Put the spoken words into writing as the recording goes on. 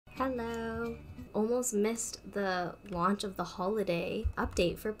Hello. Almost missed the launch of the holiday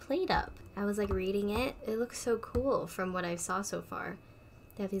update for PlateUp. I was like reading it. It looks so cool from what I saw so far.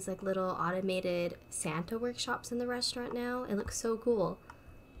 They have these like little automated Santa workshops in the restaurant now. It looks so cool.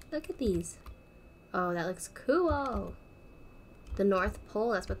 Look at these. Oh, that looks cool. The North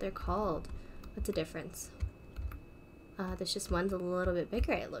Pole, that's what they're called. What's the difference? There's just one's a little bit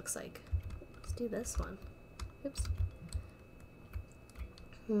bigger, it looks like. Let's do this one. Oops.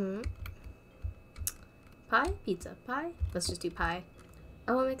 Pie? Pizza? Pie? Let's just do pie.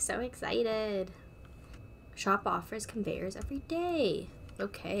 Oh, I'm so excited. Shop offers conveyors every day.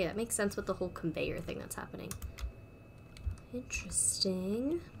 Okay, that makes sense with the whole conveyor thing that's happening.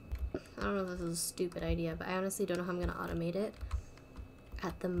 Interesting. I don't know if this is a stupid idea, but I honestly don't know how I'm gonna automate it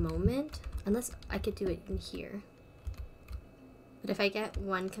at the moment. Unless I could do it in here. But if I get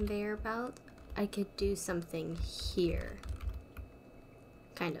one conveyor belt, I could do something here.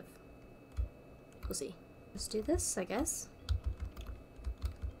 Kind of. We'll see. Let's do this, I guess.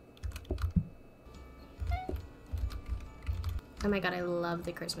 Oh my god, I love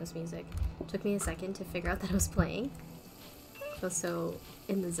the Christmas music. It took me a second to figure out that it was playing. I was so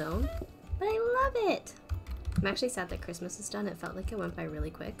in the zone. But I love it! I'm actually sad that Christmas is done. It felt like it went by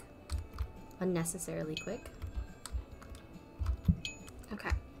really quick. Unnecessarily quick. Okay.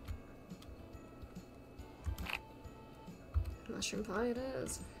 Mushroom pie it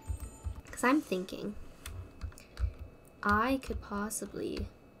is. Because I'm thinking I could possibly,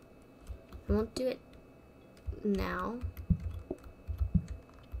 I won't do it now,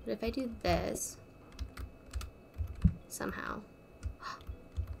 but if I do this somehow, how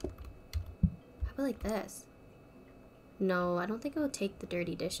about like this? No, I don't think it would take the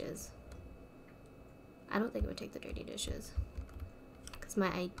dirty dishes. I don't think it would take the dirty dishes. Because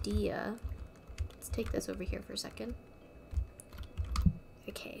my idea, let's take this over here for a second.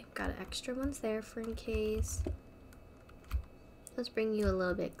 Okay, got extra ones there for in case. Let's bring you a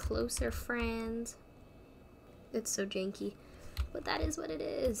little bit closer, friends. It's so janky, but that is what it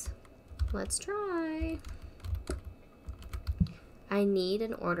is. Let's try. I need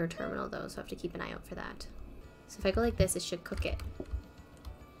an order terminal though, so I have to keep an eye out for that. So if I go like this, it should cook it.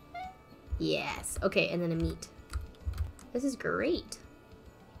 Yes. Okay, and then a meat. This is great.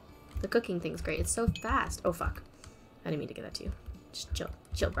 The cooking thing's great. It's so fast. Oh, fuck. I didn't mean to give that to you. Just chill.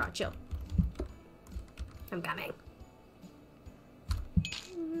 Chill, bro. Chill. I'm coming.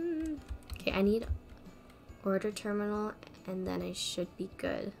 Okay, I need order terminal, and then I should be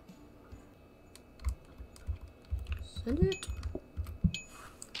good. Send it.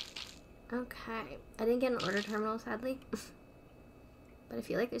 Okay. I didn't get an order terminal, sadly. But I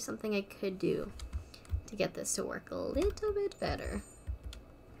feel like there's something I could do to get this to work a little bit better.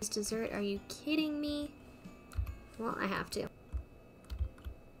 This dessert, are you kidding me? Well, I have to.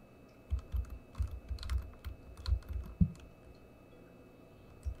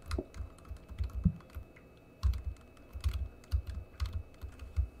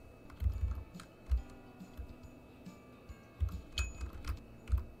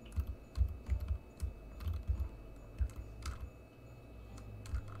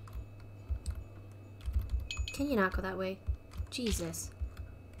 Can you not go that way? Jesus.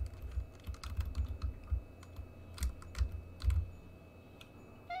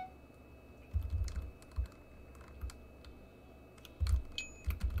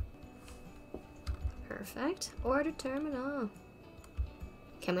 Perfect. Order terminal.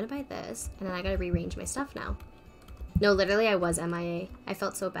 Okay, I'm gonna buy this, and then I gotta rearrange my stuff now. No, literally I was MIA. I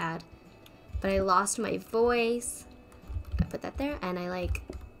felt so bad. But I lost my voice. I put that there, and I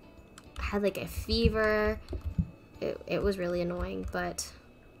had like a fever. It was really annoying, but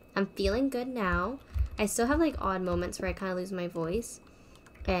I'm feeling good now. I still have like odd moments where I kind of lose my voice,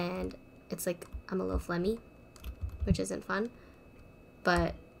 and it's like I'm a little phlegmy, which isn't fun,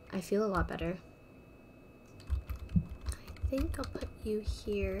 but I feel a lot better. I think I'll put you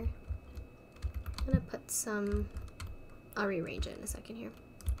here. I'm gonna put some, I'll rearrange it in a second here.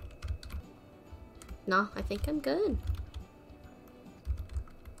 No, I think I'm good.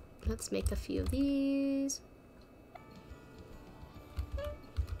 Let's make a few of these.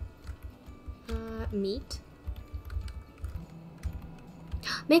 Meat.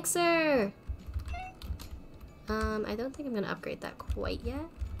 Mixer! I don't think I'm gonna upgrade that quite yet.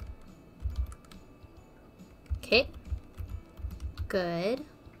 Okay. Good.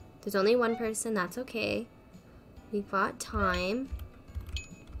 There's only one person, that's okay. We've got time.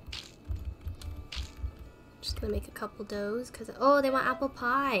 Just gonna make a couple doughs, cause oh, they want apple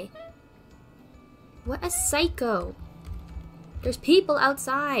pie. What a psycho. There's people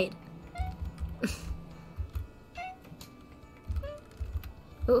outside.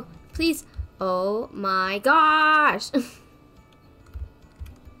 Oh, please. Oh my gosh.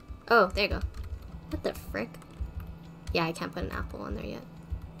 Oh, there you go. What the frick? Yeah, I can't put an apple on there yet.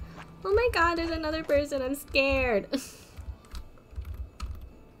 Oh my god, there's another person. I'm scared.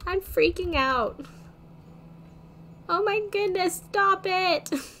 I'm freaking out. Oh my goodness, stop it.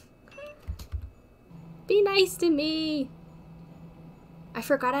 Be nice to me. I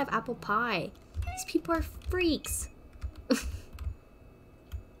forgot I have apple pie. These people are freaks.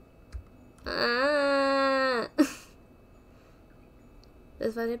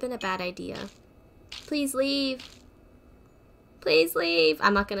 This would have been a bad idea. Please leave. Please leave.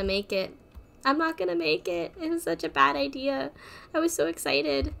 I'm not gonna make it. I'm not gonna make it. It was such a bad idea. I was so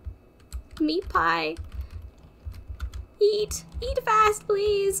excited. Meat pie. Eat. Eat fast,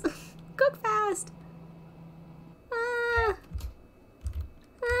 please. Cook fast.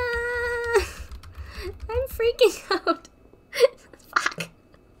 I'm freaking out. Fuck.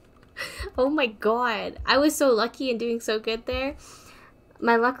 Oh my god. I was so lucky and doing so good there.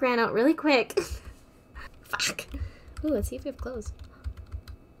 My luck ran out really quick. Fuck. Ooh, let's see if we have clothes.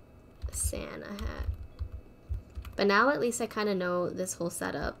 A Santa hat. But now at least I kind of know this whole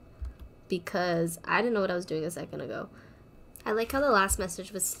setup because I didn't know what I was doing a second ago. I like how the last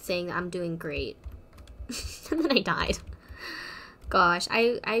message was saying I'm doing great. And then I died. Gosh,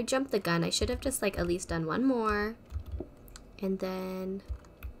 I jumped the gun. I should have just like at least done one more and then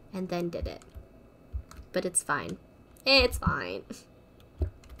did it. But it's fine. It's fine.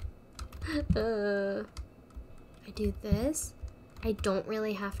 I do this. I don't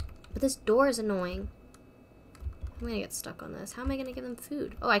really have, but this door is annoying. I'm gonna get stuck on this. How am I gonna give them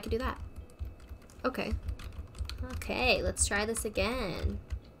food? Oh, I could do that. Okay. Okay, let's try this again.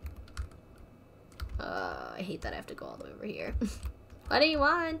 I hate that I have to go all the way over here. What do you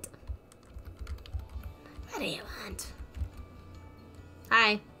want? What do you want?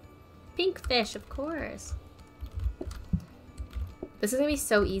 Hi. Pink fish, of course. This is gonna be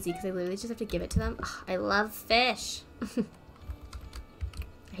so easy because I literally just have to give it to them. Ugh, I love fish. I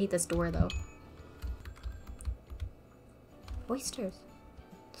hate this door though. Oysters.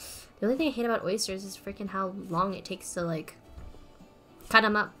 The only thing I hate about oysters is freaking how long it takes to like cut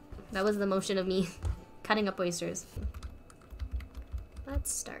them up. That was the motion of me cutting up oysters.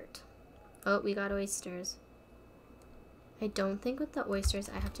 Let's start. Oh, we got oysters. I don't think with the oysters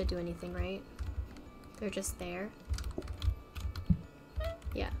I have to do anything, right? They're just there.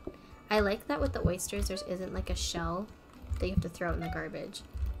 Yeah. I like that with the oysters there isn't like a shell that you have to throw out in the garbage.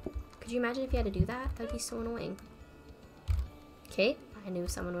 Could you imagine if you had to do that? That would be so annoying. Okay, I knew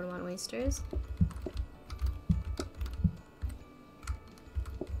someone would want oysters.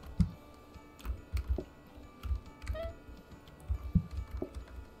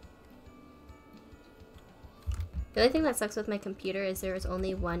 The only thing that sucks with my computer is there is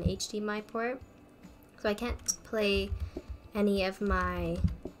only one HDMI port, so I can't play any of my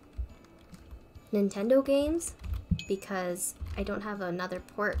Nintendo games because I don't have another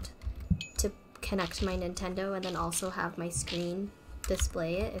port to connect my Nintendo and then also have my screen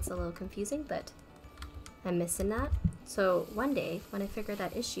display it. It's a little confusing, but I'm missing that. So one day when I figure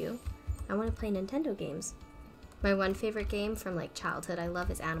that issue, I want to play Nintendo games. My one favorite game from like childhood I love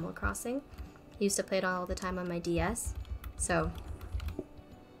is Animal Crossing. I used to play it all the time on my DS, so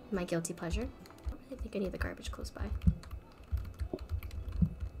my guilty pleasure. I think I need the garbage close by.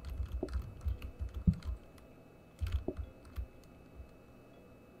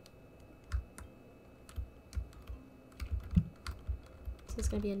 This is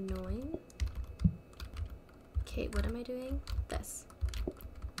gonna be annoying. Okay, what am I doing? This.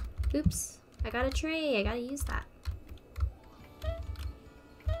 Oops, I got a tray, I gotta use that.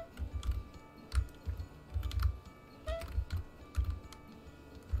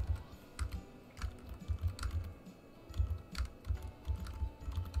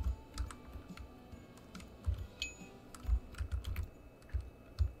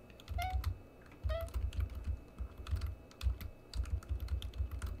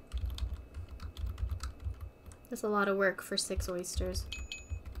 That's a lot of work for 6 oysters.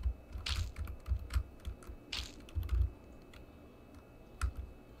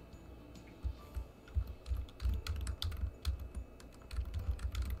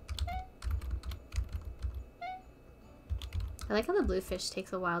 I like how the blue fish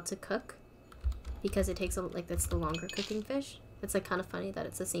takes a while to cook because it takes like that's the longer cooking fish. It's like kind of funny that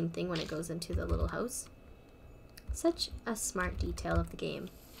it's the same thing when it goes into the little house. Such a smart detail of the game.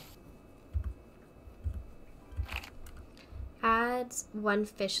 Adds 1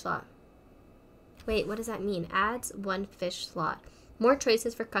 fish slot. Wait, what does that mean? Adds 1 fish slot. More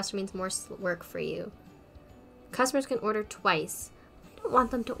choices for customers means more work for you. Customers can order twice. don't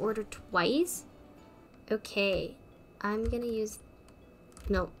want them to order twice. Okay, I'm gonna use,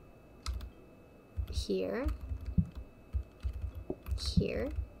 no, here, here,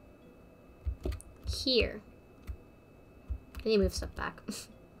 here. I need to move stuff back.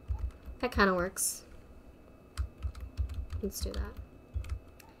 That kind of works. Let's do that.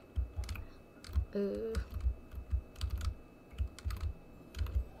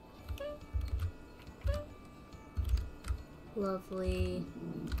 Lovely.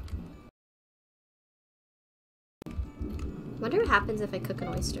 Wonder what happens if I cook an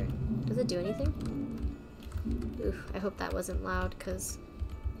oyster. Does it do anything? Oof, I hope that wasn't loud because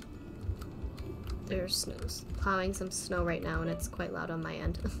there's snows. Plowing some snow right now and it's quite loud on my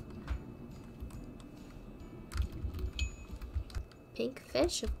end. Pink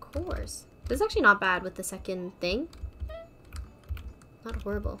fish, of course. This is actually not bad with the second thing. Not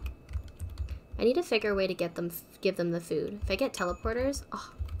horrible. I need to figure a way to give them the food. If I get teleporters,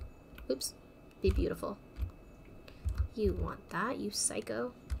 oh, oops, be beautiful. You want that, you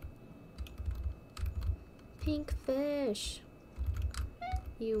psycho. Pink fish.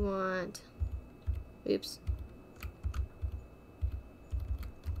 You want, oops.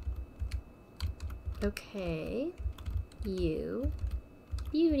 Okay, you,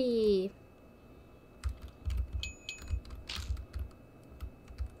 beauty.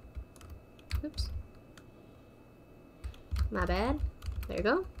 Oops. My bad. There you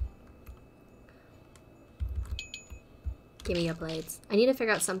go. Give me your blades. I need to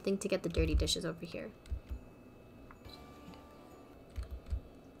figure out something to get the dirty dishes over here.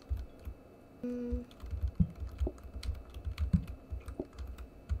 I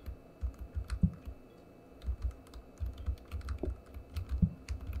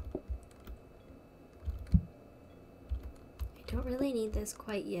don't really need this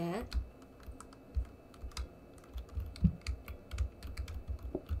quite yet.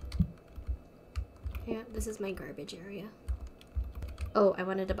 Yeah, this is my garbage area. Oh, I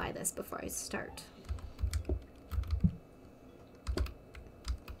wanted to buy this before I start.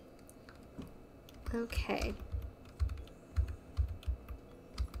 Okay.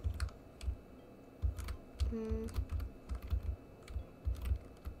 I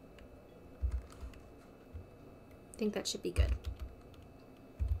think that should be good.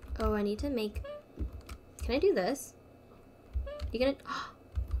 Oh, I need to make... Can I do this? You gonna... Oh,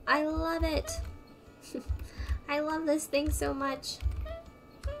 I love it! I love this thing so much.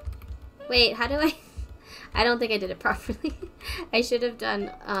 Wait, how do I... I don't think I did it properly. I should have done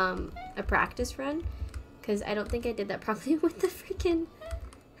a practice run, because I don't think I did that properly with the freaking...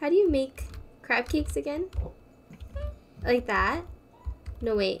 How do you make crab cakes again? Like that?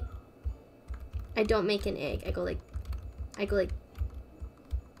 No, wait. I don't make an egg. I go like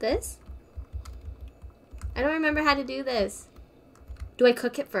this? I don't remember how to do this. Do I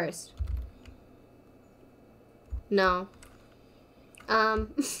cook it first? No.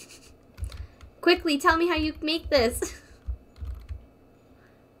 Quickly, tell me how you make this.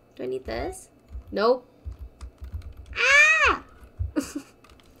 Do I need this? Nope. Ah!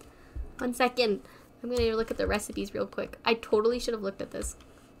 1 second. I'm gonna look at the recipes real quick. I totally should have looked at this.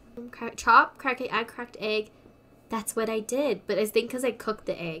 Chop, crack egg, add cracked egg. That's what I did, but I think because I cooked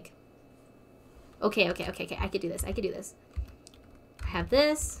the egg. Okay. I could do this. I have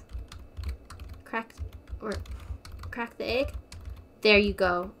this. Crack the egg. There you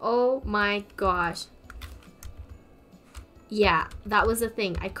go. Oh my gosh. Yeah, that was the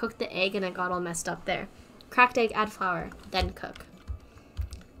thing. I cooked the egg and I got all messed up there. Cracked egg, add flour, then cook.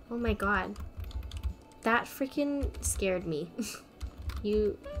 Oh my god. That freaking scared me.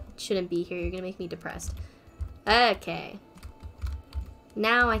 You shouldn't be here. You're gonna make me depressed. Okay.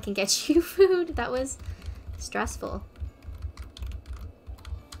 Now I can get you food. That was stressful.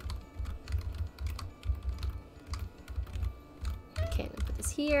 Okay, I'm gonna put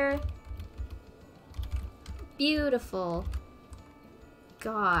this here. Beautiful.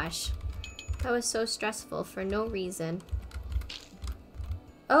 Gosh. That was so stressful for no reason.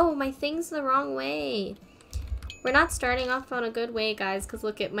 Oh, my thing's the wrong way. We're not starting off on a good way, guys, because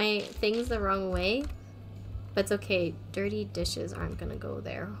look at my thing's the wrong way. But it's okay. Dirty dishes aren't gonna go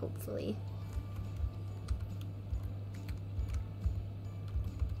there, hopefully.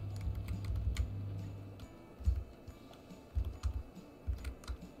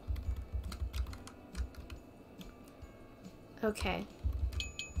 Okay.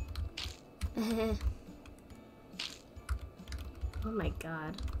 Oh my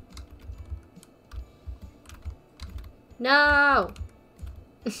god. No!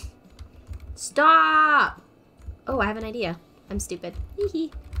 Stop! Oh, I have an idea. I'm stupid. Hee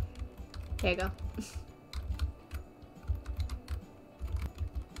hee. There you go.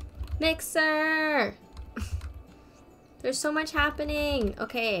 Mixer! There's so much happening.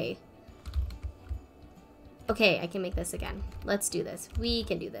 Okay. Okay, I can make this again. Let's do this. We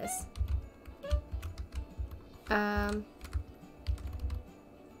can do this. I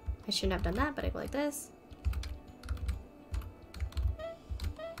shouldn't have done that, but I go like this.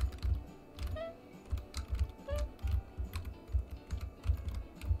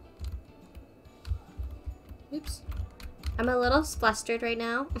 Oops. I'm a little flustered right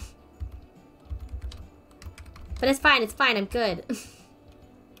now. But it's fine, I'm good.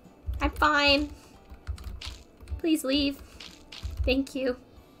 I'm fine. Please leave. Thank you.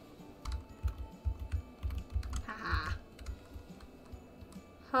 Haha.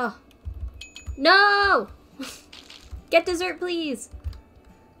 Oh. No! Get dessert, please.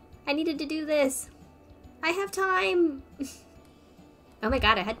 I needed to do this. I have time. Oh my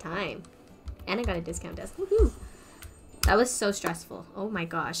god, I had time. And I got a discount desk. Woohoo! That was so stressful. Oh my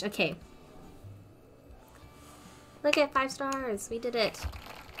gosh. Okay. Look at 5 stars. We did it.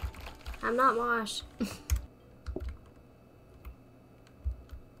 I'm not washed.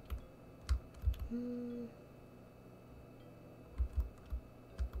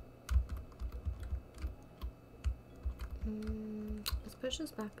 Let's push this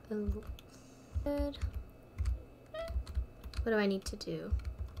back a little bit. What do I need to do?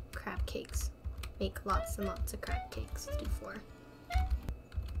 Crab cakes. Make lots and lots of crab cakes. Let's do 4.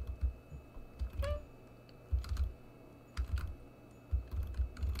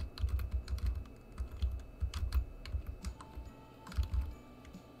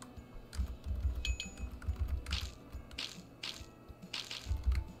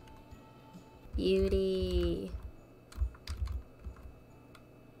 Beauty.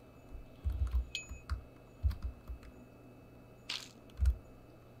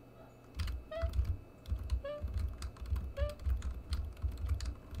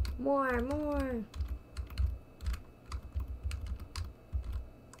 More.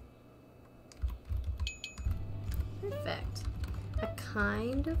 Perfect. I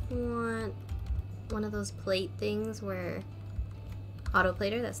kind of want one of those plate things where auto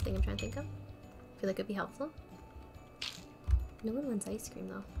plater, that's the thing I'm trying to think of. I feel like it'd be helpful. No one wants ice cream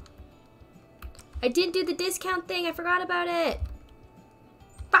though. I didn't do the discount thing, I forgot about it.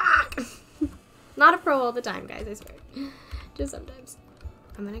 Fuck! Not a pro all the time, guys, I swear. Just sometimes.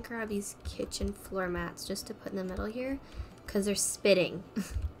 I'm gonna grab these kitchen floor mats just to put in the middle here because they're spitting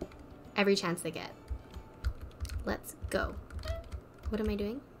every chance they get. Let's go. What am I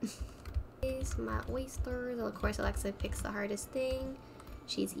doing? My oysters. Well, of course, Alexa picks the hardest thing.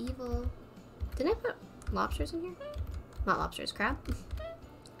 She's evil. Didn't I put lobsters in here? Not lobsters, crab.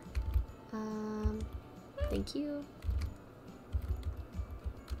 Thank you.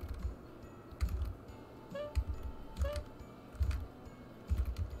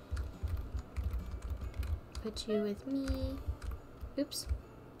 Put you with me. Oops.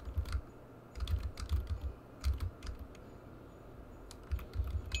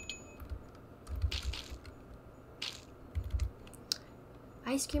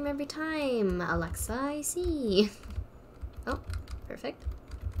 Ice cream every time. Alexa, I see. Oh, perfect.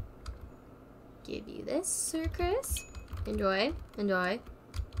 Give you this, Sir Chris. Enjoy. Enjoy.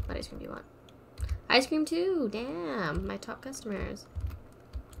 What ice cream do you want? Ice cream too. Damn, my top customers.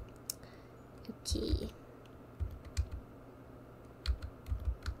 Okay.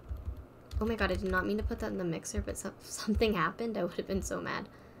 Oh my god, I did not mean to put that in the mixer, but something happened. I would have been so mad.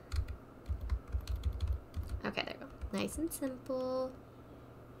 Okay, there we go. Nice and simple.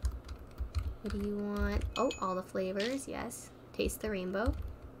 What do you want? Oh, all the flavors, yes. Taste the rainbow.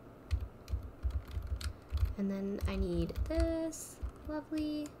 And then I need this.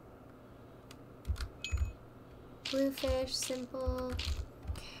 Lovely. Bluefish, simple.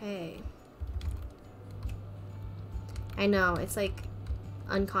 Okay. I know, it's like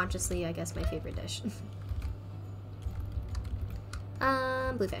unconsciously, I guess, my favorite dish.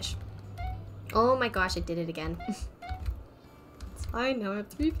 Bluefish. Oh my gosh, I did it again. It's fine, now I have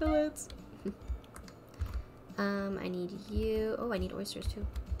 3 fillets. I need you. Oh, I need oysters too.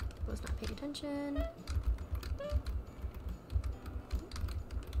 I was not paying attention.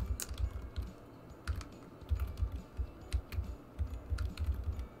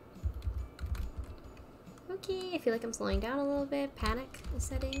 Okay, I feel like I'm slowing down a little bit. Panic is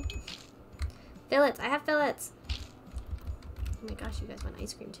setting. Fillets, I have fillets. Oh my gosh, you guys want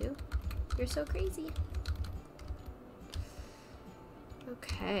ice cream too? You're so crazy.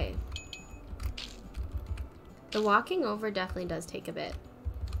 Okay. The walking over definitely does take a bit.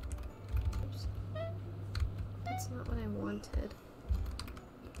 Oops. That's not what I wanted.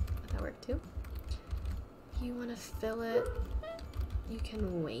 That worked too. You want to fill it you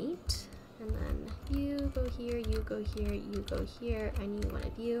can wait. And then you go here, you go here, you go here. I need one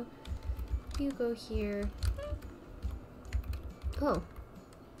of you. You go here. Oh,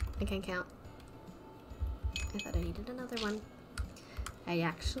 I can't count. I thought I needed another one. I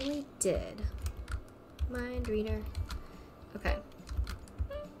actually did. Mind reader. Okay.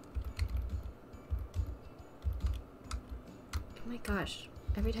 Oh my gosh.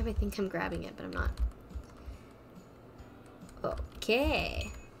 Every time I think I'm grabbing it, but I'm not.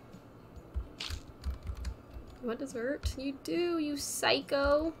 Okay. What does hurt? You do, you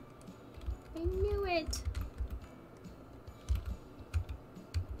psycho. I knew it.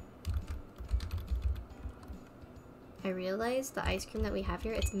 I realized the ice cream that we have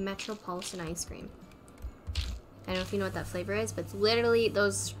here, it's Metropolitan ice cream. I don't know if you know what that flavor is, but it's literally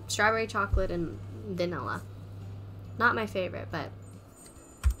those strawberry chocolate and vanilla. Not my favorite, but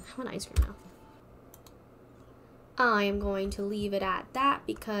I want ice cream now. I am going to leave it at that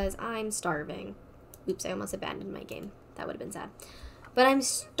because I'm starving. Oops, I almost abandoned my game. That would have been sad. But I'm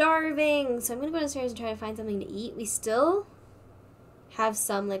starving, so I'm going to go downstairs and try to find something to eat. We still have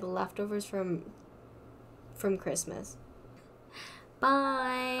some like leftovers from Christmas. Bye.